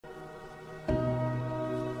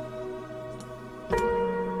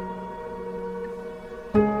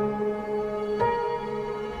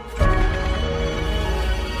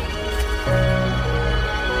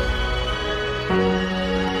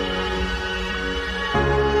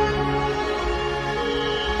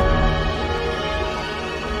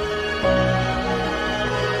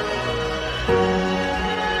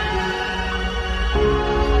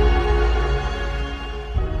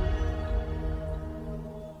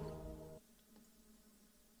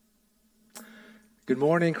Good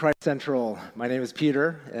morning, Christ Central. My name is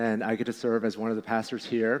Peter, and I get to serve as one of the pastors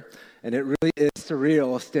here. And it really is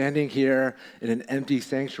surreal standing here in an empty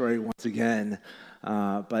sanctuary once again.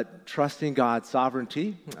 But trusting God's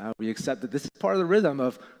sovereignty, we accept that this is part of the rhythm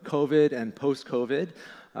of COVID and post-COVID.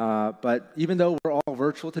 But even though we're all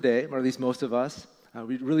virtual today, or at least most of us,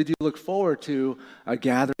 we really do look forward to a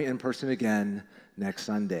gathering in person again next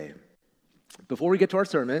Sunday. Before we get to our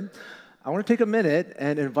sermon, I want to take a minute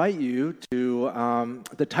and invite you to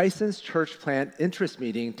the Tyson's Church Plant Interest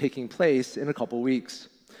Meeting taking place in a couple weeks.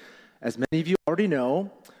 As many of you already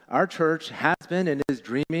know, our church has been and is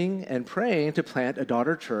dreaming and praying to plant a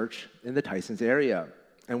daughter church in the Tysons area.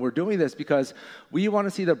 And we're doing this because we want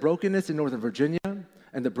to see the brokenness in Northern Virginia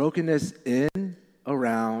and the brokenness in,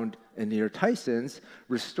 around, and near Tysons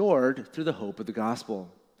restored through the hope of the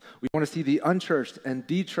gospel. We want to see the unchurched and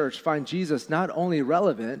de-churched find Jesus not only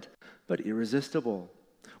relevant, but irresistible.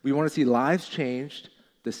 We want to see lives changed,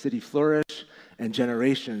 the city flourish, and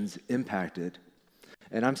generations impacted.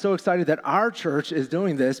 And I'm so excited that our church is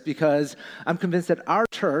doing this because I'm convinced that our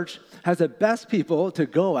church has the best people to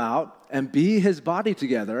go out and be his body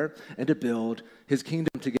together and to build his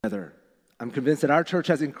kingdom together. I'm convinced that our church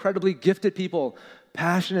has incredibly gifted people,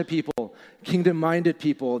 passionate people, kingdom-minded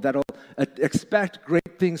people that'll expect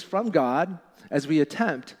great things from God as we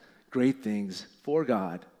attempt great things for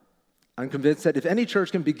God. I'm convinced that if any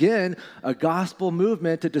church can begin a gospel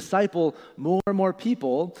movement to disciple more and more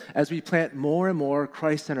people as we plant more and more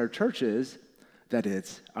Christ-centered churches, that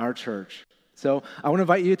it's our church. So I want to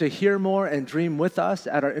invite you to hear more and dream with us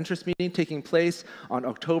at our interest meeting taking place on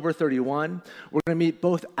October 31. We're going to meet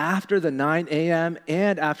both after the 9 a.m.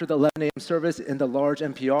 and after the 11 a.m. service in the large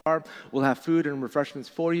NPR. We'll have food and refreshments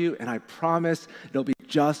for you, and I promise it'll be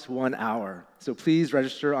just 1 hour. So please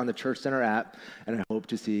register on the Church Center app, and I hope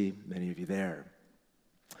to see many of you there.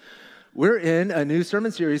 We're in a new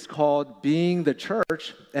sermon series called Being the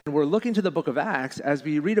Church, and we're looking to the book of Acts as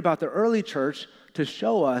we read about the early church to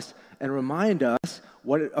show us and remind us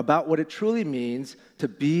about what it truly means to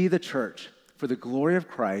be the church for the glory of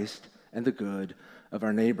Christ and the good of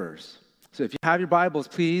our neighbors. So if you have your Bibles,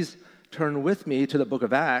 please turn with me to the book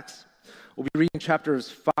of Acts. We'll be reading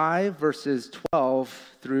chapters 5, verses 12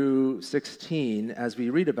 through 16 as we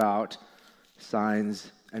read about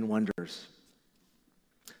signs and wonders.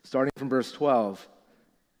 Starting from verse 12.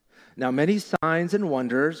 Now many signs and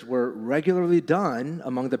wonders were regularly done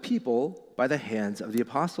among the people by the hands of the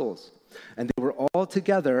apostles, and they were all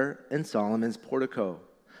together in Solomon's portico.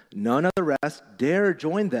 None of the rest dared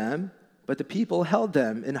join them, but the people held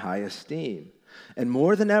them in high esteem. And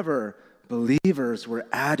more than ever, believers were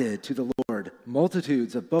added to the Lord,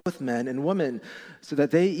 multitudes of both men and women, so that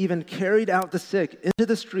they even carried out the sick into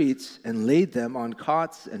the streets and laid them on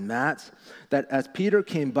cots and mats, that as Peter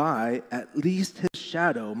came by, at least his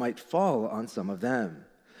shadow might fall on some of them.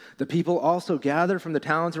 The people also gathered from the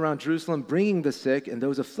towns around Jerusalem, bringing the sick and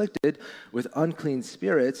those afflicted with unclean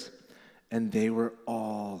spirits, and they were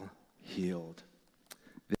all healed.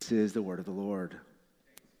 This is the word of the Lord.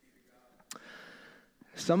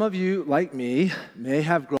 Some of you, like me, may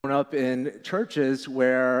have grown up in churches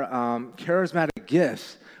where charismatic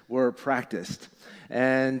gifts were practiced.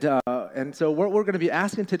 And so what we're going to be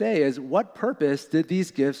asking today is, what purpose did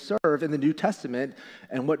these gifts serve in the New Testament,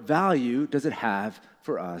 and what value does it have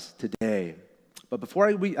for us today? But before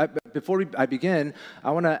I begin,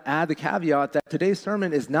 I want to add the caveat that today's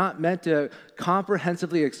sermon is not meant to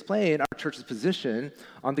comprehensively explain our church's position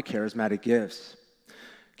on the charismatic gifts.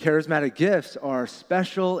 Charismatic gifts are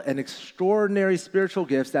special and extraordinary spiritual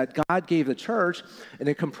gifts that God gave the church, and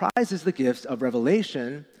it comprises the gifts of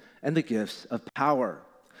revelation and the gifts of power.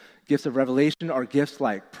 Gifts of revelation are gifts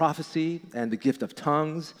like prophecy and the gift of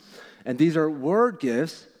tongues, and these are word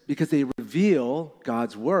gifts because they reveal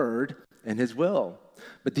God's word and his will.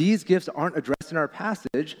 But these gifts aren't addressed in our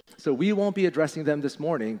passage, so we won't be addressing them this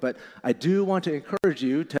morning. But I do want to encourage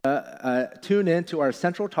you to tune in to our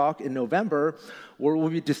central talk in November, where we'll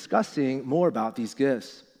be discussing more about these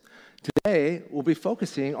gifts. Today, we'll be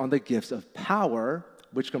focusing on the gifts of power,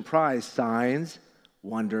 which comprise signs,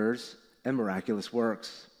 wonders, and miraculous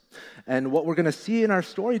works. And what we're going to see in our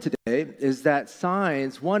story today is that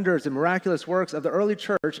signs, wonders, and miraculous works of the early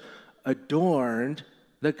church adorned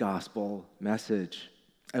the gospel message.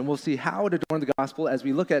 And we'll see how it adorned the gospel as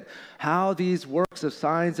we look at how these works of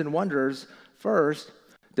signs and wonders, first,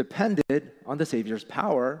 depended on the Savior's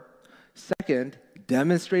power, second,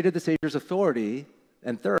 demonstrated the Savior's authority,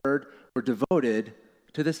 and third, were devoted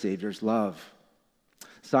to the Savior's love.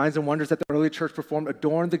 Signs and wonders that the early church performed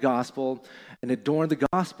adorned the gospel, and adorned the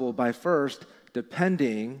gospel by first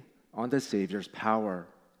depending on the Savior's power.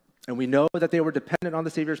 And we know that they were dependent on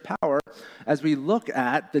the Savior's power as we look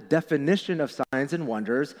at the definition of signs and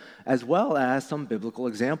wonders as well as some biblical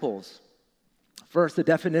examples. First, the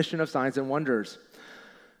definition of signs and wonders.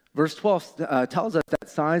 Verse 12 tells us that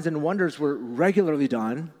signs and wonders were regularly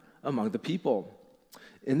done among the people.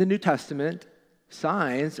 In the New Testament,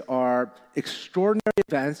 signs are extraordinary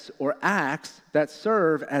events or acts that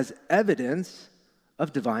serve as evidence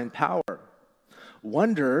of divine power.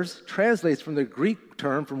 Wonders translates from the Greek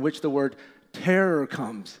term from which the word terror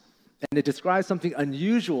comes, and it describes something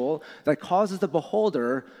unusual that causes the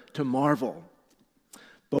beholder to marvel.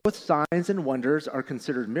 Both signs and wonders are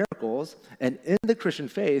considered miracles, and in the Christian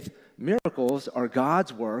faith, miracles are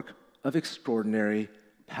God's work of extraordinary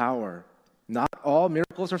power. Not all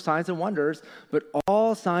miracles are signs and wonders, but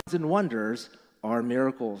all signs and wonders are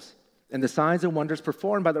miracles. And the signs and wonders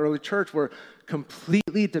performed by the early church were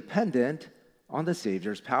completely dependent on the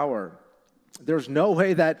Savior's power. There's no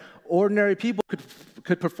way that ordinary people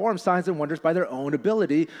could perform signs and wonders by their own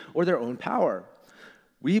ability or their own power.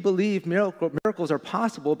 We believe miracles are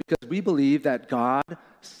possible because we believe that God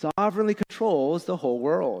sovereignly controls the whole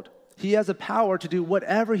world. He has a power to do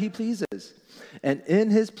whatever he pleases. And in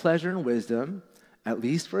his pleasure and wisdom, at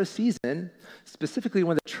least for a season, specifically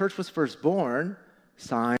when the church was first born,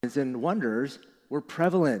 signs and wonders were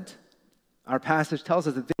prevalent. Our passage tells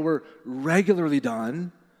us that they were regularly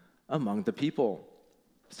done among the people.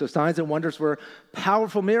 So signs and wonders were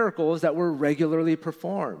powerful miracles that were regularly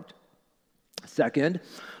performed. Second,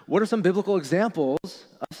 what are some biblical examples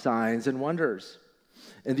of signs and wonders?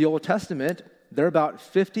 In the Old Testament, there are about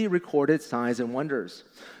 50 recorded signs and wonders.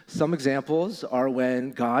 Some examples are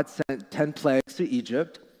when God sent 10 plagues to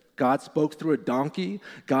Egypt. God spoke through a donkey.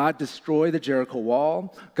 God destroyed the Jericho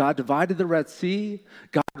wall. God divided the Red Sea.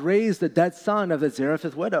 God raised the dead son of the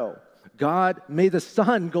Zarephath widow. God made the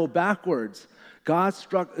sun go backwards. God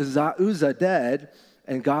struck Uzzah dead,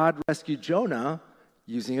 and God rescued Jonah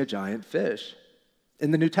using a giant fish.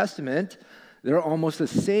 In the New Testament, there are almost the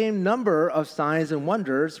same number of signs and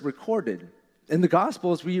wonders recorded. In the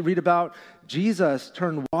Gospels, we read about Jesus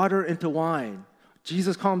turned water into wine.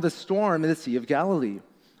 Jesus calmed the storm in the Sea of Galilee.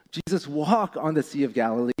 Jesus walked on the Sea of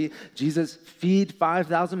Galilee. Jesus feed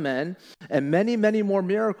 5,000 men, and many, many more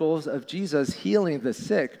miracles of Jesus healing the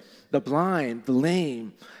sick, the blind, the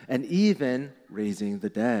lame, and even raising the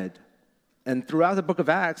dead. And throughout the book of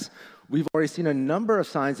Acts, we've already seen a number of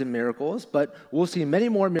signs and miracles, but we'll see many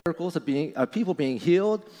more miracles of people being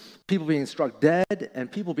healed, people being struck dead,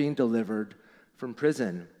 and people being delivered from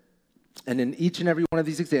prison. And in each and every one of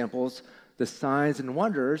these examples, the signs and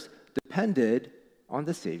wonders depended on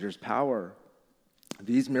the Savior's power.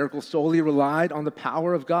 These miracles solely relied on the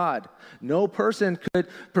power of God. No person could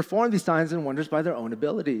perform these signs and wonders by their own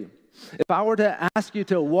ability. If I were to ask you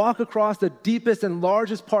to walk across the deepest and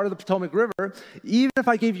largest part of the Potomac River, even if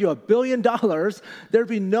I gave you $1 billion, there'd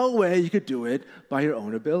be no way you could do it by your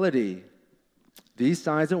own ability. These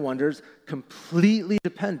signs and wonders completely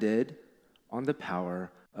depended on the power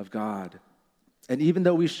of God. And even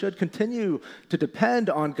though we should continue to depend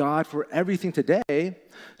on God for everything today,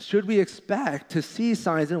 should we expect to see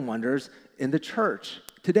signs and wonders in the church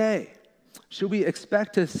today? Should we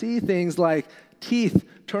expect to see things like teeth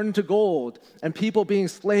turn into gold and people being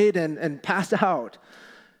slayed and passed out?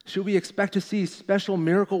 Should we expect to see special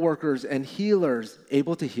miracle workers and healers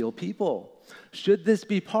able to heal people? Should this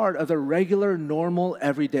be part of the regular, normal,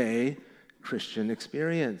 everyday Christian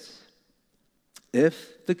experience?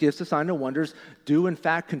 If the gifts of signs and wonders do in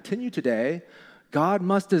fact continue today, God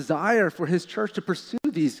must desire for his church to pursue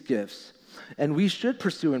these gifts, and we should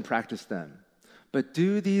pursue and practice them. But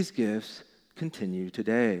do these gifts continue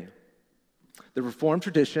today? The Reformed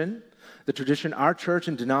tradition, the tradition our church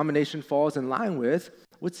and denomination falls in line with,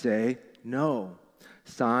 would say no.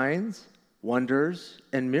 Signs, wonders,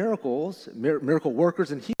 and miracles, miracle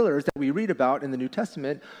workers and healers that we read about in the New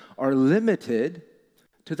Testament are limited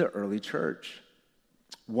to the early church.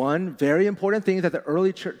 One very important thing that the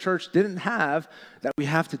early church didn't have that we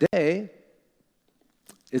have today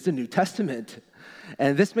is the New Testament.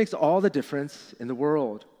 And this makes all the difference in the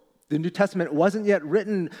world. The New Testament wasn't yet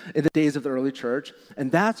written in the days of the early church, and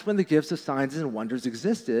that's when the gifts of signs and wonders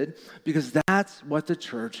existed, because that's what the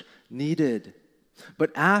church needed.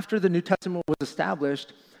 But after the New Testament was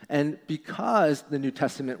established, and because the New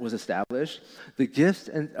Testament was established, the gifts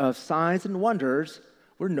of signs and wonders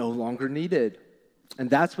were no longer needed. And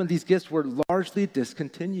that's when these gifts were largely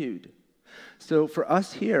discontinued. So for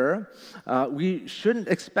us here, we shouldn't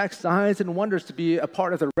expect signs and wonders to be a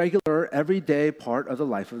part of the regular, everyday part of the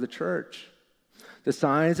life of the church. The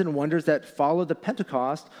signs and wonders that followed the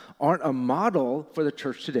Pentecost aren't a model for the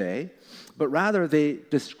church today, but rather they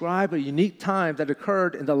describe a unique time that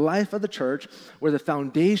occurred in the life of the church where the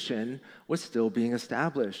foundation was still being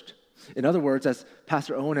established. In other words, as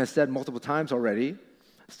Pastor Owen has said multiple times already,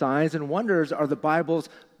 signs and wonders are the Bible's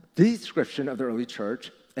description of the early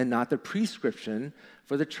church and not the prescription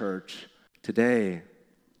for the church today.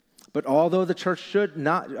 But although the church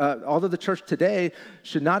today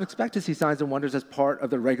should not expect to see signs and wonders as part of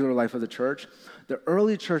the regular life of the church, the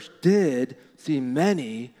early church did see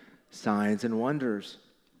many signs and wonders.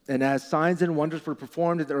 And as signs and wonders were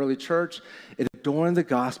performed in the early church, it adorned the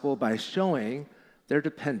gospel by showing their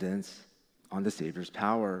dependence on the Savior's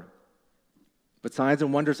power. But signs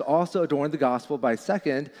and wonders also adorned the gospel by,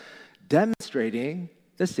 second, demonstrating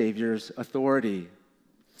the Savior's authority.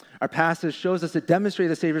 Our passage shows us to demonstrate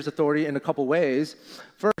the Savior's authority in a couple ways.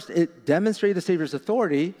 First, it demonstrated the Savior's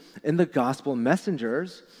authority in the gospel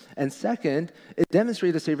messengers. And second, it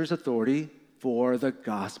demonstrated the Savior's authority for the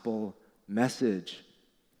gospel message.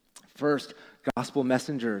 First, gospel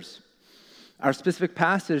messengers. Our specific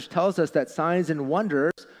passage tells us that signs and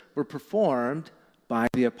wonders were performed by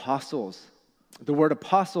the apostles. The word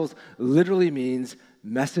apostles literally means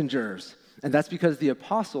messengers. And that's because the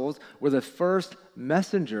apostles were the first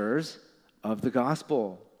messengers of the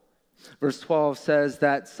gospel. Verse 12 says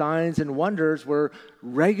that signs and wonders were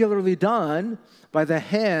regularly done by the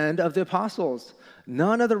hand of the apostles.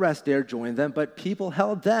 None of the rest dared join them, but people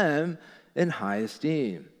held them in high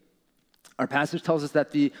esteem. Our passage tells us that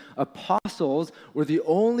the apostles were the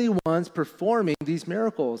only ones performing these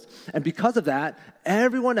miracles. And because of that,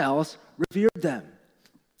 everyone else revered them.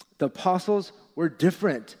 The apostles were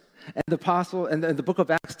different. And the book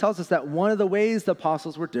of Acts tells us that one of the ways the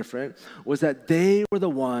apostles were different was that they were the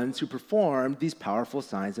ones who performed these powerful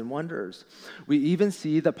signs and wonders. We even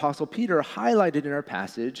see the apostle Peter highlighted in our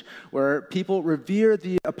passage, where people revered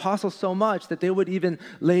the apostles so much that they would even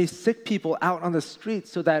lay sick people out on the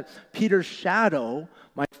streets so that Peter's shadow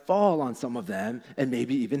might fall on some of them and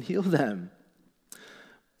maybe even heal them.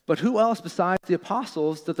 But who else besides the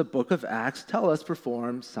apostles does the book of Acts tell us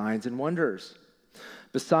performed signs and wonders?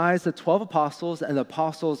 Besides the 12 apostles and the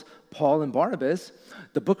apostles Paul and Barnabas,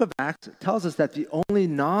 the book of Acts tells us that the only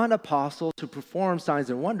non-apostles who perform signs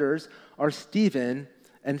and wonders are Stephen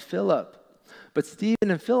and Philip. But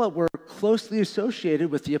Stephen and Philip were closely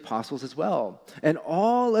associated with the apostles as well. And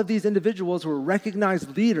all of these individuals were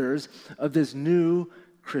recognized leaders of this new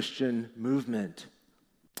Christian movement.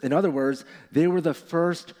 In other words, they were the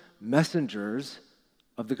first messengers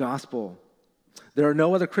of the gospel. There are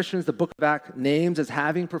no other Christians the book of Acts names as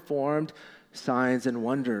having performed signs and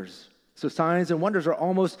wonders. So signs and wonders are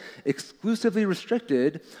almost exclusively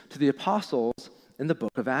restricted to the apostles in the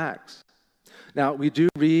book of Acts. Now, we do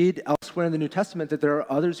read elsewhere in the New Testament that there are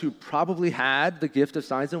others who probably had the gift of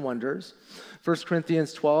signs and wonders. 1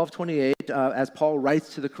 Corinthians 12:28, as Paul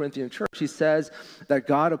writes to the Corinthian church, he says that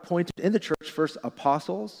God appointed in the church first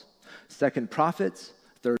apostles, second prophets,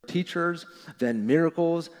 third teachers, then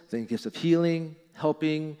miracles, then gifts of healing,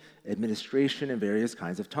 helping, administration, and various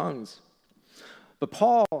kinds of tongues. But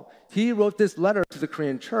Paul, he wrote this letter to the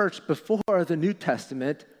Corinthian church before the New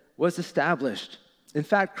Testament was established. In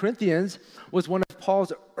fact, Corinthians was one of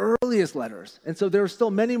Paul's earliest letters. And so there are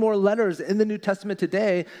still many more letters in the New Testament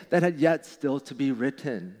today that had yet still to be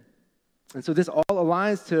written. And so this all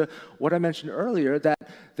aligns to what I mentioned earlier, that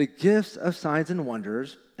the gifts of signs and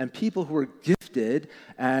wonders and people who were gifted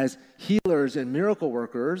as healers and miracle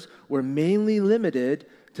workers were mainly limited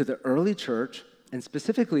to the early church, and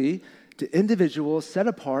specifically to individuals set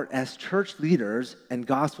apart as church leaders and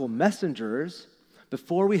gospel messengers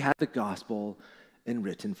before we had the gospel in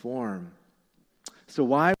written form. So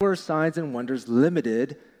why were signs and wonders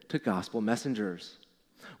limited to gospel messengers?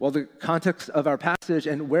 Well, the context of our passage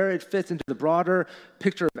and where it fits into the broader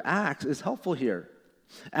picture of Acts is helpful here.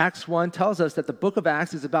 Acts 1 tells us that the book of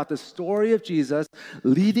Acts is about the story of Jesus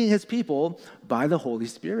leading his people by the Holy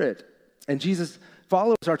Spirit. And Jesus'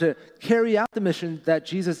 followers are to carry out the mission that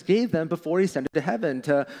Jesus gave them before he ascended to heaven.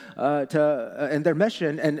 And their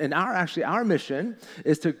mission, and our mission,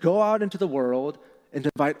 is to go out into the world and to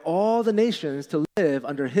invite all the nations to live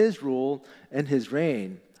under his rule and his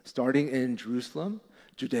reign, starting in Jerusalem,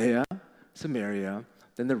 Judea, Samaria,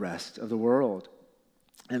 then the rest of the world.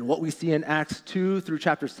 And what we see in Acts 2 through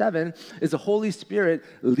chapter 7 is the Holy Spirit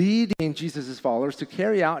leading Jesus' followers to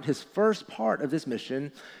carry out his first part of this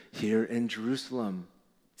mission here in Jerusalem.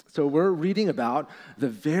 So we're reading about the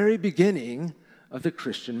very beginning of the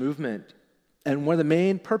Christian movement. And one of the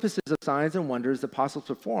main purposes of signs and wonders the apostles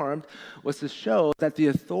performed was to show that the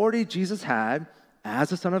authority Jesus had as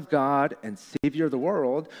the Son of God and Savior of the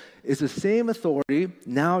world is the same authority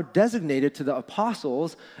now designated to the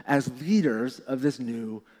apostles as leaders of this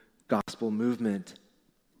new gospel movement.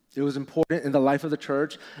 It was important in the life of the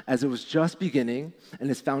church as it was just beginning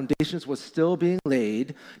and its foundations was still being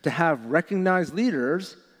laid to have recognized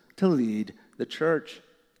leaders to lead the church.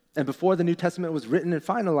 And before the New Testament was written and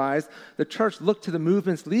finalized, the church looked to the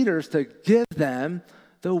movement's leaders to give them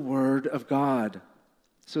the word of God.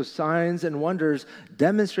 So signs and wonders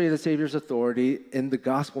demonstrate the Savior's authority in the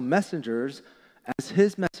gospel messengers as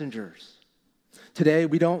his messengers. Today,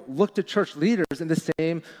 we don't look to church leaders in the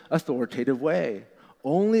same authoritative way.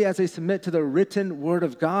 Only as they submit to the written word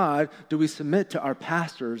of God do we submit to our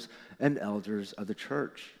pastors and elders of the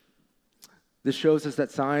church. This shows us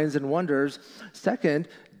that signs and wonders, second,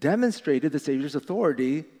 demonstrated the Savior's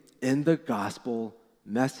authority in the gospel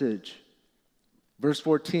message. Verse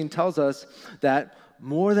 14 tells us that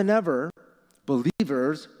more than ever,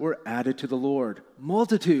 believers were added to the Lord,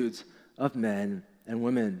 multitudes of men and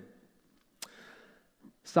women.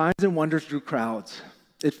 Signs and wonders drew crowds.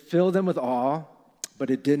 It filled them with awe, but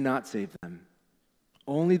it did not save them.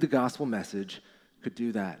 Only the gospel message could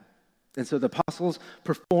do that. And so the apostles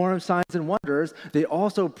performed signs and wonders. They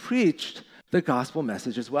also preached the gospel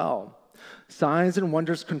message as well. Signs and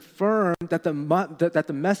wonders confirmed that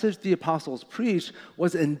the message the apostles preached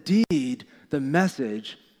was indeed the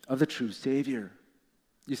message of the true Savior.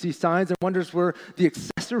 You see, signs and wonders were the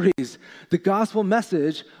accessories. The gospel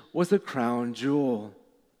message was the crown jewel.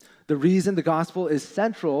 The reason the gospel is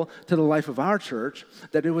central to the life of our church,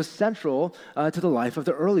 that it was central to the life of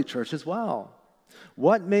the early church as well.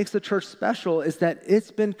 What makes the church special is that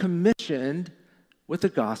it's been commissioned with the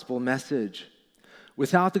gospel message.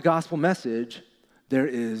 Without the gospel message, there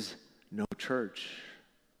is no church.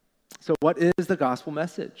 So what is the gospel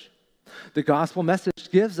message? The gospel message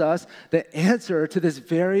gives us the answer to this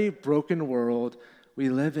very broken world we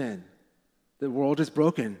live in. The world is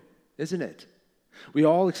broken, isn't it? We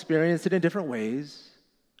all experience it in different ways.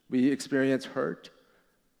 We experience hurt,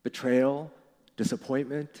 betrayal,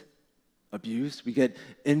 disappointment, abuse. We get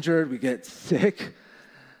injured, we get sick.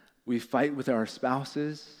 We fight with our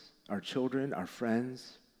spouses, our children, our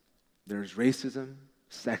friends. There's racism,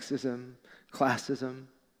 sexism, classism.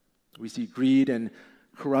 We see greed and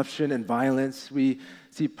corruption and violence. We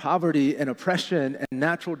see poverty and oppression and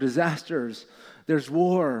natural disasters. There's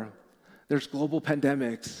war. There's global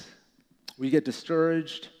pandemics. We get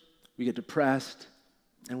discouraged, we get depressed,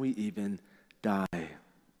 and we even die.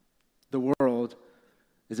 The world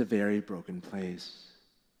is a very broken place.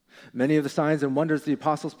 Many of the signs and wonders the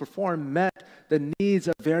apostles performed met the needs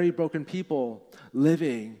of very broken people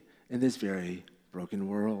living in this very broken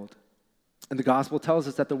world. And the gospel tells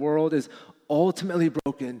us that the world is ultimately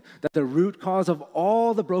broken, that the root cause of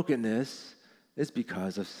all the brokenness is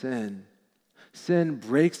because of sin. Sin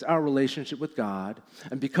breaks our relationship with God,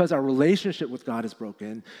 and because our relationship with God is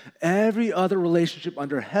broken, every other relationship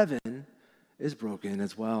under heaven is broken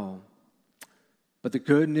as well. But the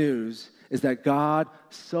good news is that God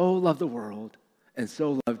so loved the world and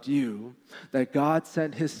so loved you that God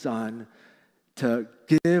sent his Son to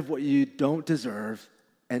give what you don't deserve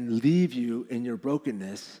and leave you in your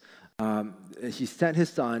brokenness. He sent his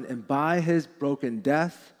Son, and by his broken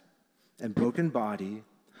death and broken body,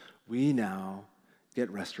 we now get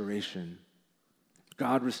restoration.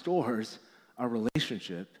 God restores our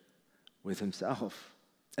relationship with himself.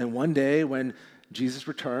 And one day when Jesus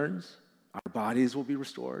returns, our bodies will be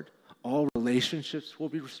restored. All relationships will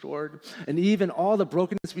be restored. And even all the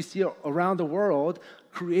brokenness we see around the world,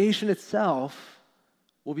 creation itself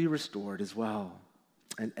will be restored as well.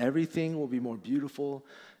 And everything will be more beautiful,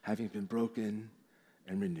 having been broken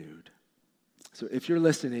and renewed. So if you're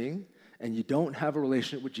listening and you don't have a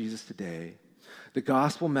relationship with Jesus today, the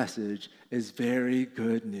gospel message is very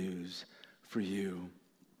good news for you.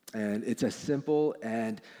 And it's as simple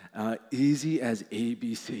and easy as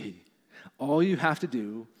ABC. All you have to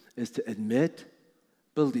do is to admit,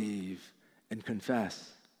 believe, and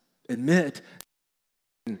confess. Admit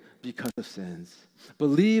because of sins.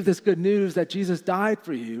 Believe this good news that Jesus died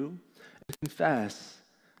for you, and confess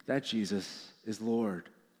that Jesus is Lord.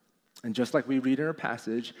 And just like we read in our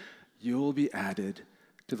passage, you'll be added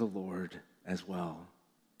to the Lord as well.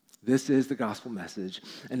 This is the gospel message,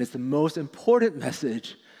 and it's the most important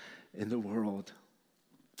message in the world.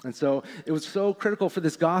 And so it was so critical for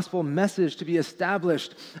this gospel message to be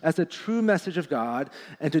established as a true message of God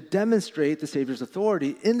and to demonstrate the Savior's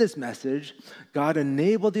authority in this message. God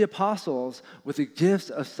enabled the apostles with the gifts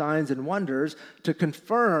of signs and wonders to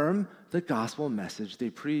confirm the gospel message they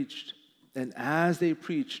preached. And as they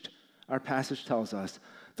preached, our passage tells us,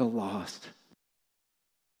 the lost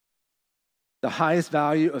The highest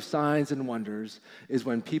value of signs and wonders is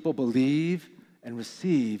when people believe and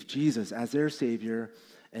receive Jesus as their Savior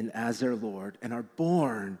and as their Lord and are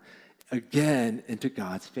born again into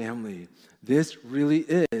God's family. This really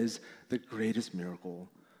is the greatest miracle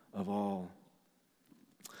of all.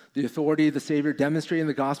 The authority the Savior demonstrated in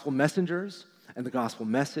the gospel messengers and the gospel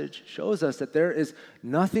message shows us that there is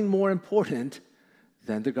nothing more important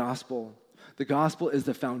than the gospel. The gospel is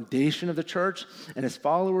the foundation of the church, and as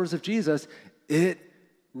followers of Jesus, it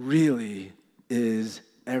really is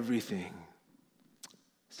everything.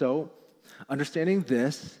 So, understanding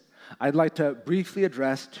this, I'd like to briefly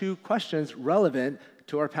address two questions relevant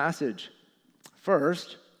to our passage.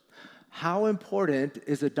 First, how important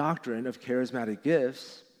is the doctrine of charismatic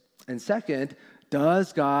gifts? And second,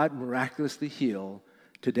 does God miraculously heal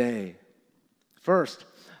today? First,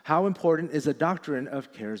 how important is the doctrine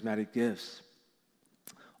of charismatic gifts?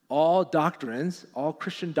 All doctrines, all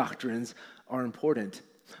Christian doctrines are important,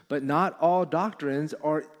 but not all doctrines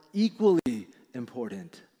are equally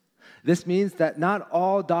important. This means that not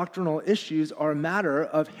all doctrinal issues are a matter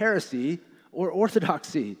of heresy or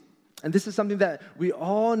orthodoxy. And this is something that we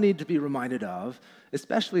all need to be reminded of,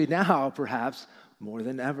 especially now, perhaps, more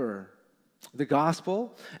than ever. The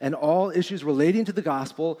gospel and all issues relating to the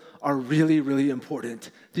gospel are really, really important.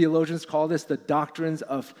 Theologians call this the doctrines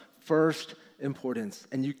of first importance.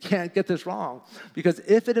 And you can't get this wrong, because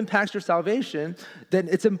if it impacts your salvation, then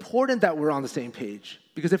it's important that we're on the same page.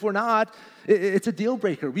 Because if we're not, it's a deal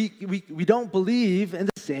breaker. We don't believe in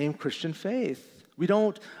the same Christian faith. We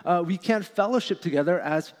can't fellowship together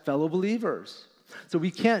as fellow believers. So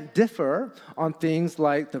we can't differ on things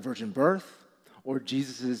like the virgin birth, or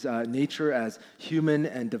Jesus' nature as human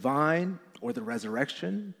and divine, or the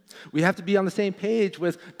resurrection. We have to be on the same page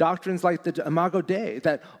with doctrines like the Imago Dei,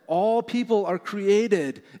 that all people are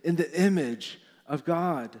created in the image of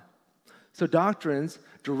God. So doctrines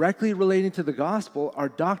directly relating to the gospel are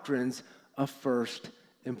doctrines of first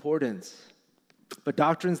importance. But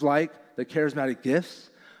doctrines like the charismatic gifts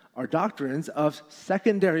are doctrines of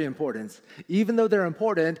secondary importance. Even though they're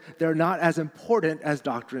important, they're not as important as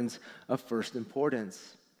doctrines of first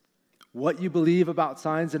importance. What you believe about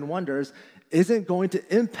signs and wonders isn't going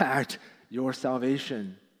to impact your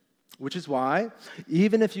salvation, which is why,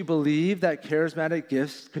 even if you believe that charismatic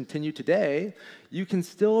gifts continue today, you can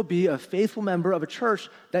still be a faithful member of a church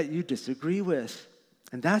that you disagree with.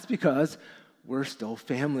 And that's because we're still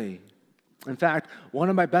family. In fact, one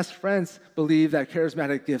of my best friends believed that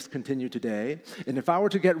charismatic gifts continue today. And if I were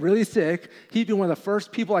to get really sick, he'd be one of the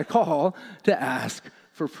first people I call to ask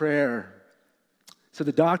for prayer. So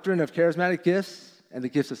the doctrine of charismatic gifts and the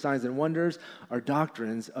gifts of signs and wonders are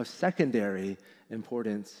doctrines of secondary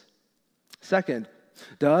importance. Second,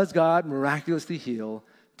 does God miraculously heal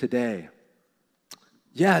today?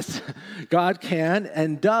 Yes, God can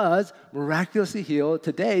and does miraculously heal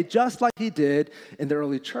today, just like he did in the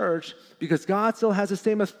early church, because God still has the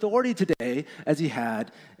same authority today as he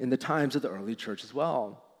had in the times of the early church as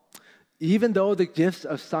well. Even though the gifts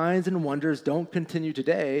of signs and wonders don't continue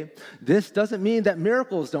today, this doesn't mean that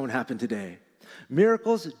miracles don't happen today.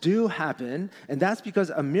 Miracles do happen, and that's because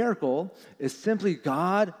a miracle is simply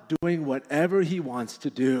God doing whatever he wants to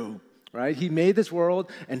do. Right? He made this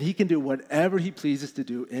world, and he can do whatever he pleases to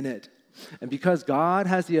do in it. And because God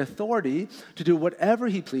has the authority to do whatever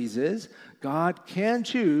he pleases, God can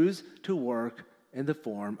choose to work in the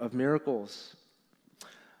form of miracles.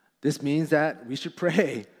 This means that we should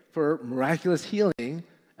pray for miraculous healing,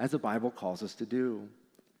 as the Bible calls us to do.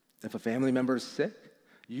 If a family member is sick,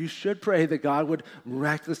 you should pray that God would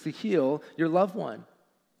miraculously heal your loved one.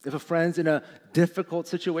 If a friend's in a difficult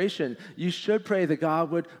situation, you should pray that God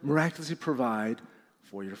would miraculously provide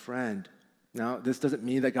for your friend. Now, this doesn't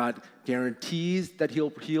mean that God guarantees that he'll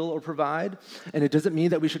heal or provide, and it doesn't mean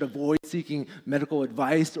that we should avoid seeking medical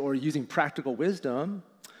advice or using practical wisdom,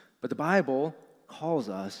 but the Bible calls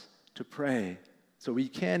us to pray. So we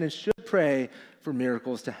can and should pray for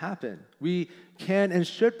miracles to happen. We can and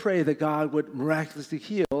should pray that God would miraculously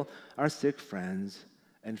heal our sick friends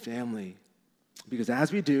and family. Because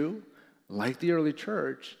as we do, like the early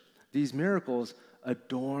church, these miracles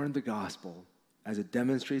adorn the gospel as it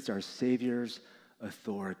demonstrates our Savior's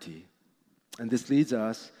authority. And this leads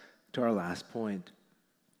us to our last point.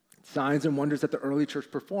 Signs and wonders that the early church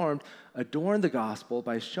performed adorn the gospel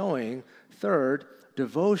by showing, third,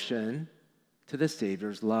 devotion to the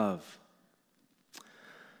Savior's love.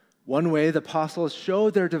 One way the apostles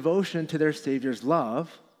showed their devotion to their Savior's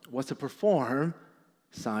love was to perform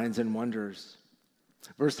signs and wonders.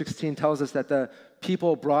 Verse 16 tells us that the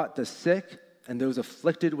people brought the sick and those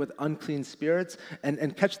afflicted with unclean spirits.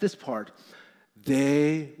 And catch this part.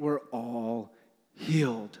 they were all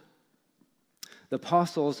healed. The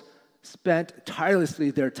apostles spent tirelessly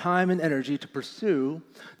their time and energy to pursue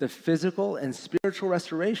the physical and spiritual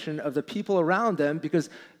restoration of the people around them because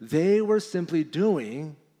they were simply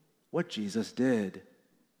doing what Jesus did.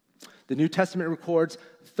 The New Testament records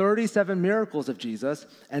 37 miracles of Jesus,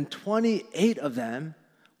 and 28 of them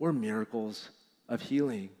were miracles of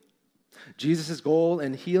healing. Jesus' goal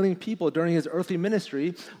in healing people during his earthly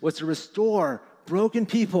ministry was to restore broken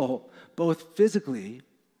people, both physically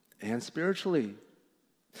and spiritually.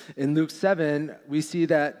 In Luke 7, we see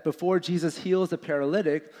that before Jesus heals the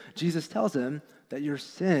paralytic, Jesus tells him that your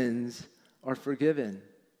sins are forgiven.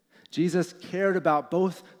 Jesus cared about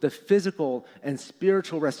both the physical and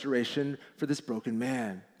spiritual restoration for this broken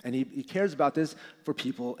man. And he cares about this for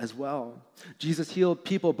people as well. Jesus healed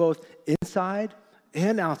people both inside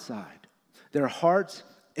and outside, their hearts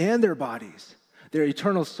and their bodies, their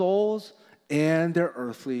eternal souls and their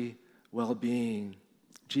earthly well-being.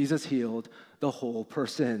 Jesus healed the whole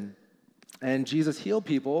person. And Jesus healed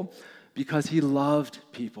people because he loved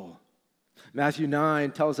people. Matthew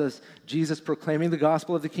 9 tells us Jesus proclaiming the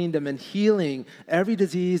gospel of the kingdom and healing every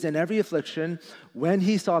disease and every affliction. When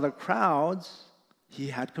he saw the crowds, he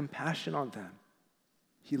had compassion on them.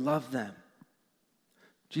 He loved them.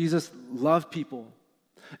 Jesus loved people.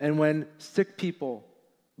 And when sick people,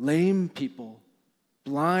 lame people,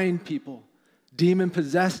 blind people,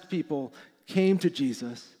 demon-possessed people came to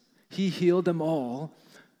Jesus, he healed them all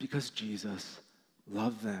because Jesus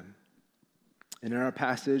loved them. And in our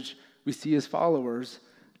passage, we see his followers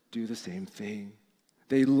do the same thing.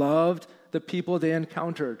 They loved the people they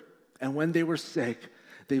encountered, and when they were sick,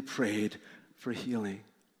 they prayed for healing.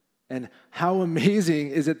 And how amazing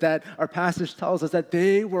is it that our passage tells us that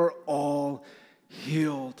they were all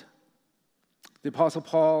healed. The Apostle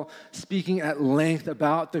Paul, speaking at length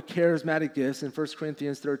about the charismatic gifts in 1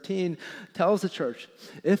 Corinthians 13, tells the church,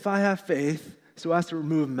 if I have faith so as to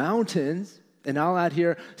remove mountains, and I'll add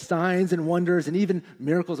here signs and wonders and even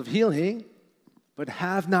miracles of healing, but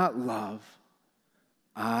have not love,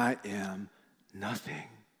 I am nothing.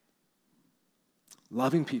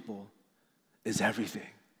 Loving people is everything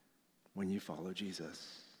when you follow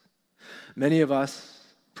Jesus. Many of us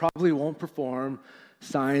probably won't perform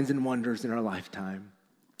signs and wonders in our lifetime.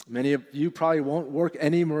 Many of you probably won't work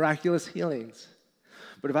any miraculous healings.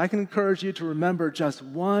 But if I can encourage you to remember just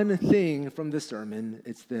one thing from this sermon,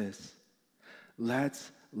 it's this.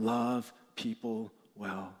 Let's love people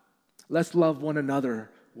well. Let's love one another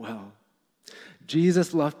well.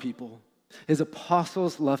 Jesus loved people. His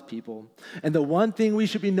apostles loved people. And the one thing we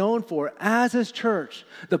should be known for as his church,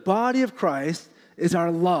 the body of Christ, is our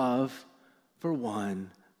love for one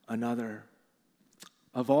another.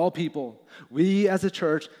 Of all people, we as a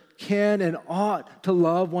church can and ought to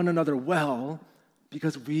love one another well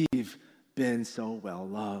because we've been so well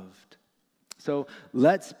loved. So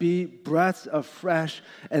let's be breaths of fresh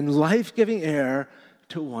and life-giving air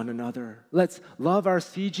to one another. Let's love our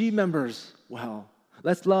CG members well.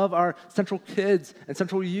 Let's love our central kids and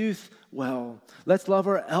central youth well. Let's love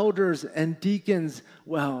our elders and deacons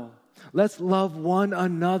well. Let's love one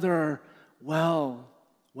another well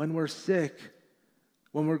when we're sick,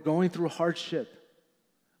 when we're going through hardship,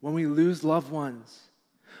 when we lose loved ones,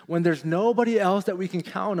 when there's nobody else that we can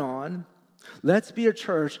count on. Let's be a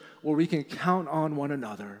church where we can count on one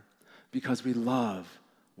another because we love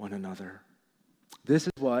one another. This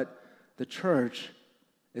is what the church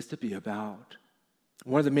is to be about.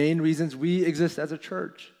 One of the main reasons we exist as a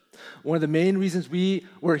church, one of the main reasons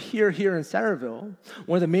we're here in Centerville,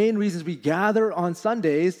 one of the main reasons we gather on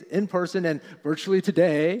Sundays in person and virtually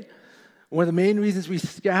today, one of the main reasons we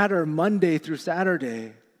scatter Monday through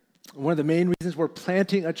Saturday, one of the main reasons we're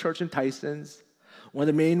planting a church in Tysons, one of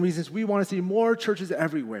the main reasons we want to see more churches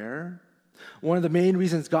everywhere, one of the main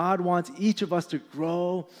reasons God wants each of us to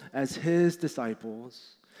grow as his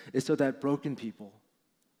disciples is so that broken people,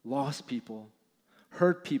 lost people,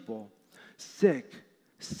 hurt people, sick,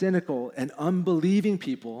 cynical, and unbelieving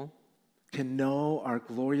people can know our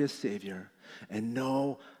glorious Savior and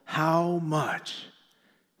know how much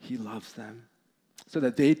he loves them so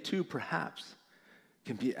that they too perhaps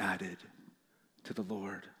can be added to the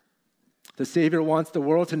Lord. The Savior wants the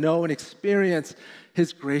world to know and experience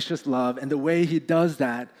his gracious love, and the way he does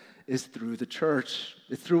that is through the church.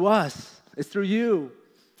 It's through us. It's through you.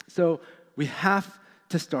 So we have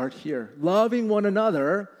to start here, loving one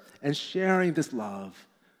another and sharing this love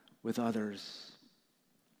with others.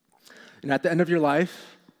 And at the end of your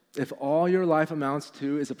life, if all your life amounts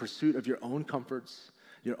to is a pursuit of your own comforts,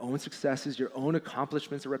 your own successes, your own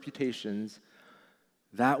accomplishments or reputations,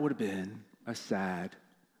 that would have been a sad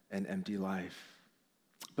an empty life.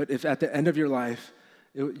 But if at the end of your life,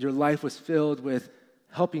 your life was filled with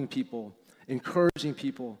helping people, encouraging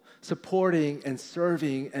people, supporting and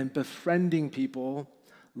serving and befriending people,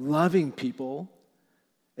 loving people,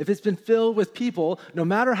 if it's been filled with people, no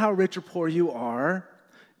matter how rich or poor you are,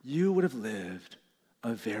 you would have lived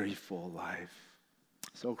a very full life.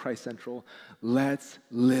 So Christ Central, let's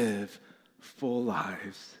live full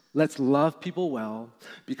lives. Let's love people well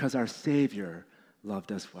because our Savior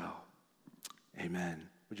loved us well. Amen.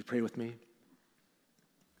 Would you pray with me?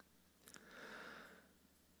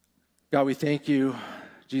 God, we thank you,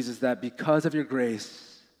 Jesus, that because of your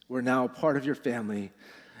grace, we're now part of your family,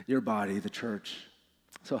 your body, the church.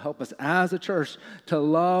 So help us as a church to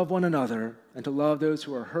love one another and to love those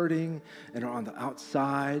who are hurting and are on the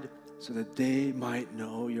outside so that they might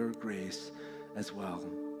know your grace as well.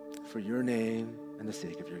 For your name and the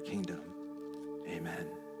sake of your kingdom. Amen.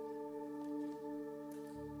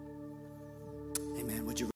 Amen. Would you